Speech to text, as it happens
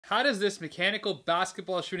How does this mechanical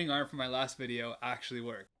basketball shooting arm from my last video actually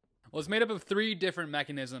work? Well, it's made up of 3 different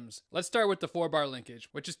mechanisms. Let's start with the 4-bar linkage,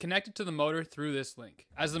 which is connected to the motor through this link.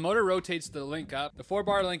 As the motor rotates the link up, the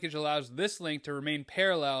 4-bar linkage allows this link to remain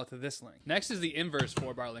parallel to this link. Next is the inverse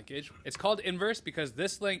 4-bar linkage. It's called inverse because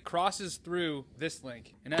this link crosses through this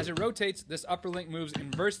link, and as it rotates, this upper link moves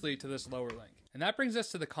inversely to this lower link. And that brings us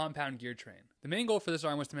to the compound gear train. The main goal for this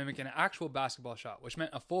arm was to mimic an actual basketball shot, which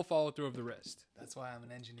meant a full follow through of the wrist. That's why I'm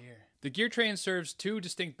an engineer. The gear train serves 2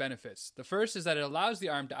 distinct benefits. The first is that it allows the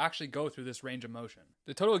arm to actually go through this range of motion.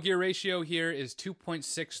 The total gear ratio here is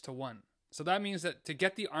 2.6 to 1. So that means that to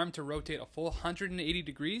get the arm to rotate a full 180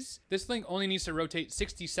 degrees, this link only needs to rotate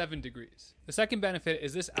 67 degrees. The second benefit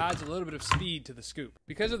is this adds a little bit of speed to the scoop.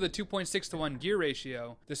 Because of the 2.6 to 1 gear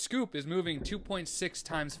ratio, the scoop is moving 2.6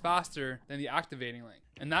 times faster than the activating link.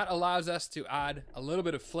 And that allows us to add a little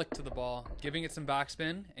bit of flick to the ball, giving it some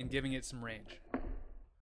backspin and giving it some range.